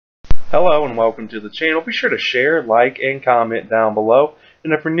Hello and welcome to the channel. Be sure to share, like, and comment down below.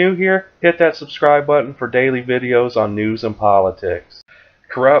 And if you're new here, hit that subscribe button for daily videos on news and politics.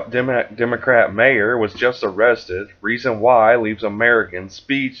 Corrupt Democrat mayor was just arrested. Reason why leaves Americans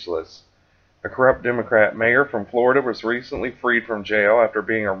speechless. A corrupt Democrat mayor from Florida was recently freed from jail after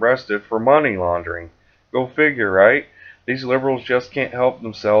being arrested for money laundering. Go figure, right? These liberals just can't help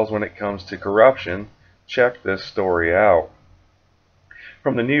themselves when it comes to corruption. Check this story out.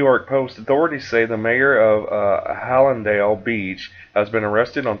 From the New York Post, authorities say the mayor of Hallandale Beach has been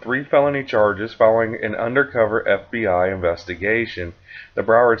arrested on 3 felony charges following an undercover FBI investigation. The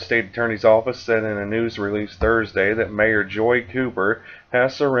Broward State Attorney's Office said in a news release Thursday that Mayor Joy Cooper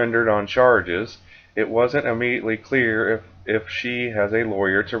has surrendered on charges. It wasn't immediately clear if she has a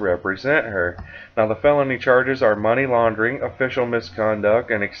lawyer to represent her. Now, the felony charges are money laundering, official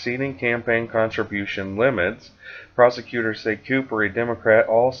misconduct, and exceeding campaign contribution limits. Prosecutors say Cooper, a Democrat,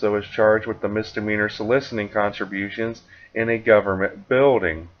 also is charged with the misdemeanor soliciting contributions in a government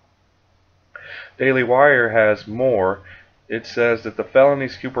building. Daily Wire has more. It says that the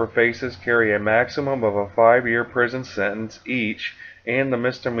felonies Cooper faces carry a maximum of a 5-year prison sentence each, and the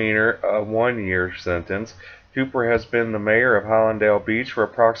misdemeanor a 1-year sentence. Cooper has been the mayor of Hallandale Beach for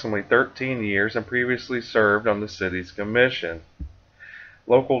approximately 13 years and previously served on the city's commission.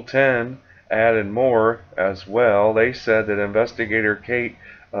 Local 10 added more as well. They said that investigator Kate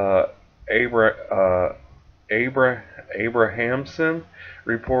Abrahamson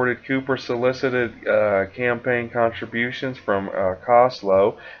reported Cooper solicited campaign contributions from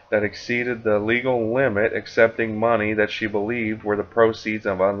Coslow that exceeded the legal limit, accepting money that she believed were the proceeds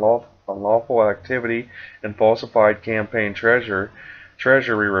of unlawful activity and falsified campaign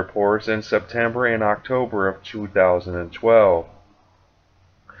treasury reports in September and October of 2012.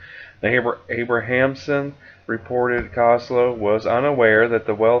 Abrahamson reported Coslow was unaware that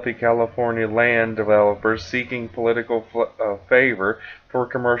the wealthy California land developers seeking political favor for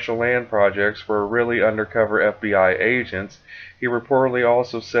commercial land projects were really undercover FBI agents. He reportedly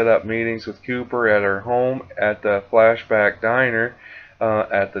also set up meetings with Cooper at her home, at the Flashback Diner,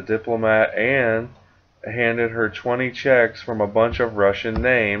 at the Diplomat, and handed her 20 checks from a bunch of Russian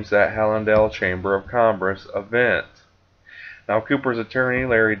names at Hallandale Chamber of Commerce event. Now, Cooper's attorney,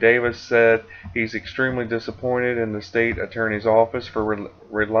 Larry Davis, said he's extremely disappointed in the state attorney's office for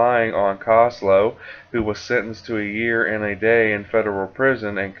relying on Coslow, who was sentenced to a year and a day in federal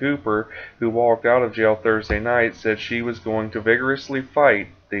prison, and Cooper, who walked out of jail Thursday night, said she was going to vigorously fight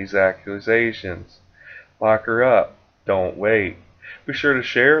these accusations. Lock her up. Don't wait. Be sure to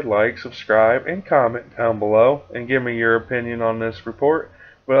share, like, subscribe, and comment down below, and give me your opinion on this report.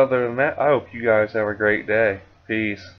 But other than that, I hope you guys have a great day. Peace.